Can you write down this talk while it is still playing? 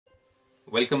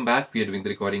Welcome back. We are doing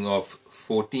the recording of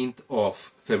 14th of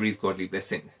February's Godly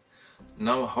Blessing.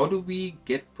 Now, how do we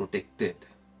get protected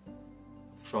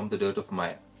from the dirt of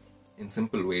Maya? In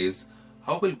simple ways,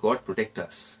 how will God protect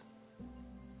us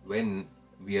when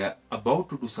we are about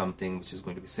to do something which is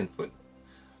going to be sinful?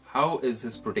 How is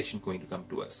His protection going to come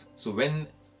to us? So when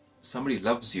somebody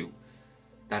loves you,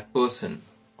 that person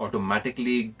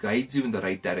automatically guides you in the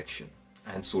right direction,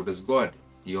 and so does God.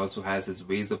 He also has His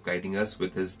ways of guiding us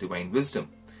with His divine wisdom.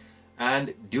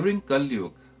 And during Kali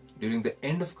Yuga, during the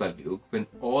end of Kali Yuga, when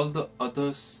all the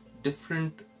other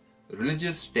different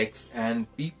religious texts and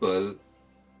people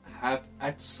have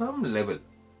at some level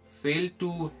failed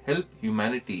to help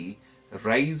humanity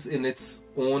rise in its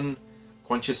own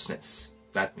consciousness,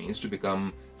 that means to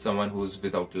become someone who is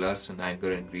without lust and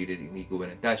anger and greed and ego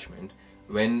and attachment,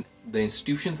 when the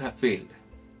institutions have failed,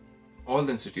 all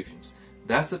the institutions,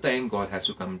 that's the time God has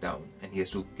to come down and He has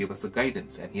to give us the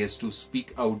guidance, and He has to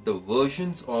speak out the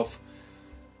versions of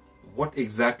what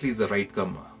exactly is the right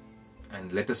karma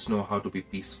and let us know how to be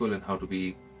peaceful and how to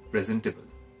be presentable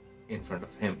in front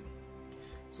of Him.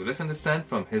 So let's understand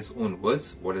from His own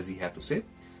words, what does He have to say?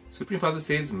 Supreme Father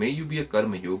says, may you be a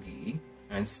karma yogi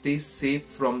and stay safe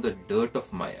from the dirt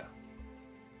of Maya.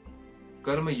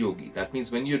 Karma yogi, that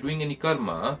means when you're doing any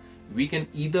karma, we can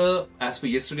either, as for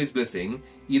yesterday's blessing,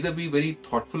 either be very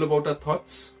thoughtful about our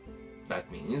thoughts. That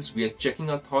means we are checking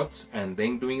our thoughts and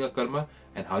then doing a karma.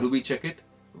 And how do we check it?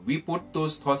 We put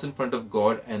those thoughts in front of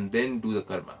God and then do the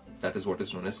karma. That is what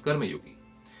is known as karma yogi.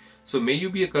 So may you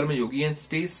be a karma yogi and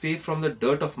stay safe from the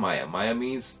dirt of Maya. Maya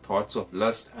means thoughts of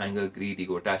lust, anger, greed,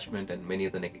 ego, attachment and many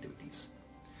other negativities.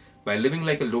 By living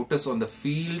like a lotus on the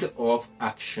field of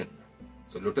action.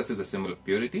 So lotus is a symbol of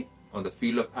purity. On the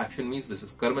field of action means this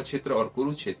is karma kshetra or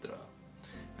kurukshetra.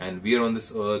 And we are on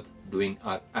this earth doing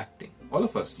our acting. All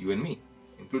of us, you and me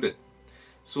included.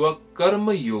 So a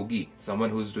karma yogi, someone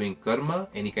who is doing karma,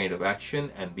 any kind of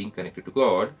action and being connected to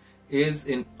God, is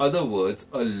in other words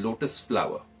a lotus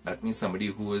flower. That means somebody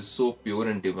who is so pure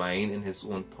and divine in his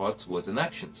own thoughts, words and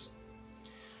actions.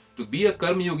 To be a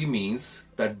karma yogi means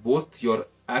that both your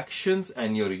actions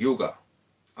and your yoga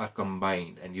are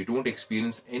combined and you don't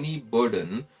experience any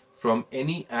burden from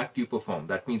any act you perform.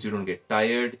 That means you don't get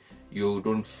tired, you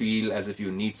don't feel as if you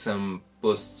need some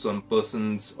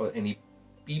persons or any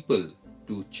people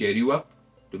to cheer you up,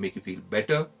 to make you feel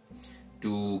better,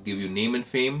 to give you name and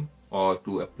fame or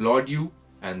to applaud you.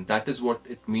 And that is what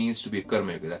it means to be a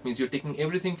karma yogi. That means you're taking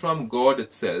everything from God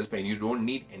itself and you don't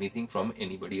need anything from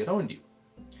anybody around you.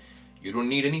 You don't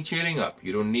need any cheering up,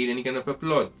 you don't need any kind of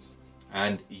applause.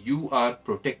 And you are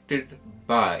protected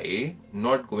by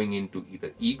not going into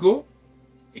either ego,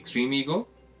 extreme ego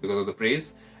because of the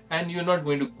praise, and you're not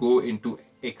going to go into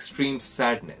extreme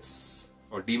sadness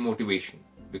or demotivation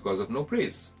because of no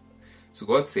praise. So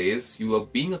God says you are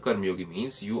being a karma yogi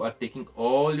means you are taking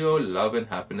all your love and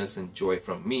happiness and joy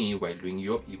from me while doing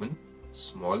your even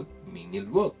small menial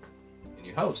work in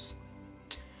your house.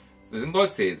 So then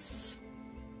God says,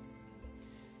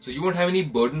 so you won't have any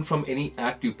burden from any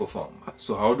act you perform.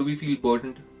 So how do we feel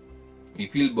burdened? We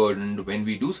feel burdened when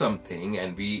we do something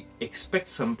and we expect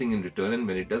something in return, and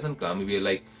when it doesn't come, we are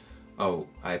like, oh,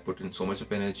 I put in so much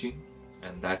of energy,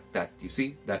 and that you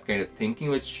see, that kind of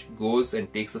thinking which goes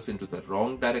and takes us into the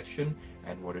wrong direction,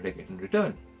 and what did I get in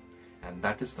return? And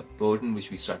that is the burden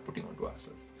which we start putting onto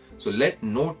ourselves. So let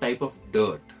no type of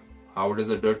dirt. How does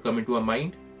the dirt come into our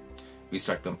mind? We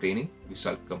start complaining, we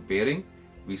start comparing,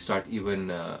 we start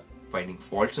even finding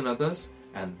faults in others,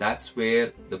 and that's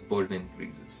where the burden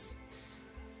increases.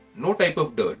 No type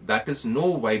of dirt, that is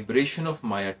no vibration of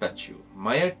Maya touch you.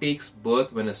 Maya takes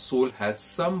birth when a soul has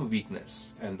some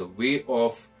weakness, and the way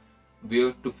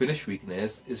to finish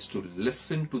weakness is to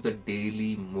listen to the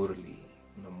daily Murli.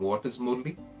 Now, what is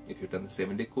Murli? If you've done the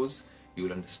 7-day course, you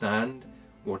will understand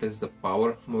what is the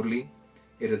power of Murli.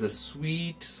 It is a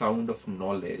sweet sound of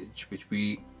knowledge which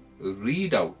we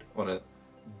read out on a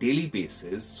daily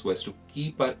basis so as to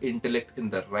keep our intellect in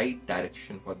the right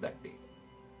direction for that day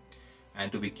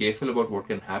and to be careful about what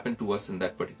can happen to us in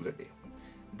that particular day.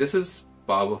 This is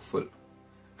powerful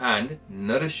and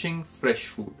nourishing fresh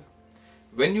food.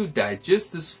 When you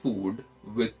digest this food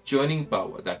with churning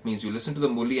power, that means you listen to the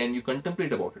Murli and you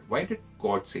contemplate about it. Why did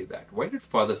God say that? Why did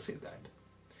Father say that?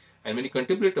 And when you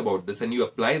contemplate about this and you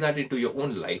apply that into your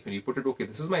own life and you put it, okay,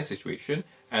 this is my situation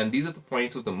and these are the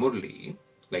points of the Murli.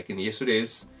 Like in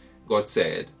yesterday's, God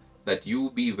said that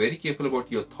you be very careful about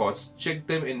your thoughts, check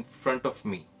them in front of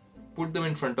me. Put them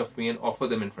in front of me and offer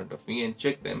them in front of me and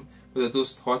check them whether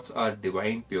those thoughts are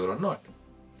divine, pure or not.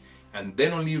 And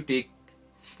then only you take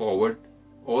forward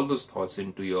all those thoughts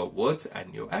into your words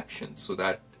and your actions so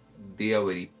that they are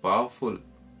very powerful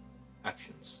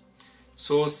actions.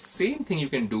 So same thing you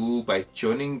can do by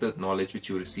churning the knowledge which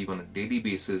you receive on a daily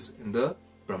basis in the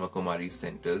Brahmakumaris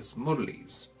centers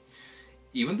Murlis.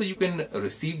 Even though you can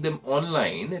receive them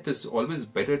online, it is always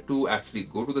better to actually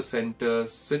go to the center,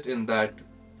 sit in that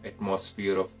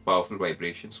atmosphere of powerful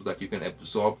vibration so that you can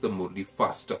absorb the Murli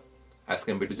faster as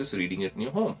compared to just reading it in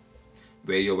your home,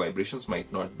 where your vibrations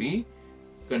might not be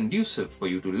conducive for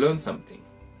you to learn something.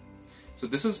 So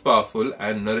this is powerful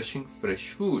and nourishing fresh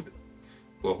food.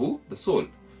 For who? The soul.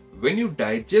 When you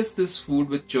digest this food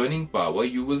with churning power,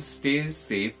 you will stay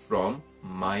safe from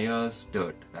Maya's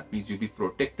dirt. That means you'll be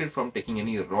protected from taking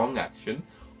any wrong action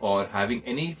or having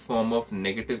any form of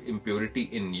negative impurity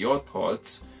in your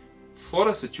thoughts for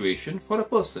a situation, for a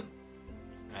person.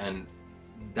 And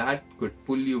that could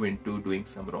pull you into doing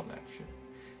some wrong action.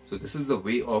 So this is the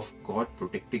way of God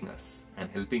protecting us and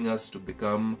helping us to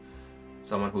become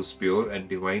someone who's pure and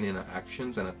divine in our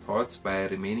actions and our thoughts by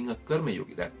remaining a karma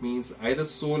yogi. That means I, the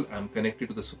soul, am connected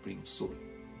to the Supreme Soul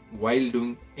while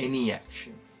doing any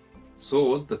action.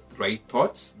 So the right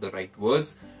thoughts, the right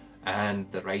words,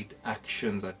 and the right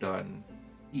actions are done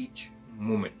each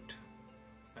moment.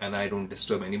 And I don't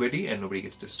disturb anybody and nobody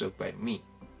gets disturbed by me.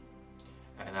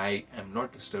 And I am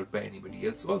not disturbed by anybody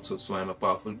else also. So I am a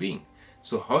powerful being.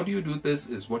 So how do you do this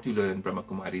is what you learn in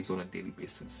Brahmakumaris on a daily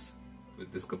basis.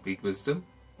 With this complete wisdom,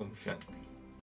 Om Shanti.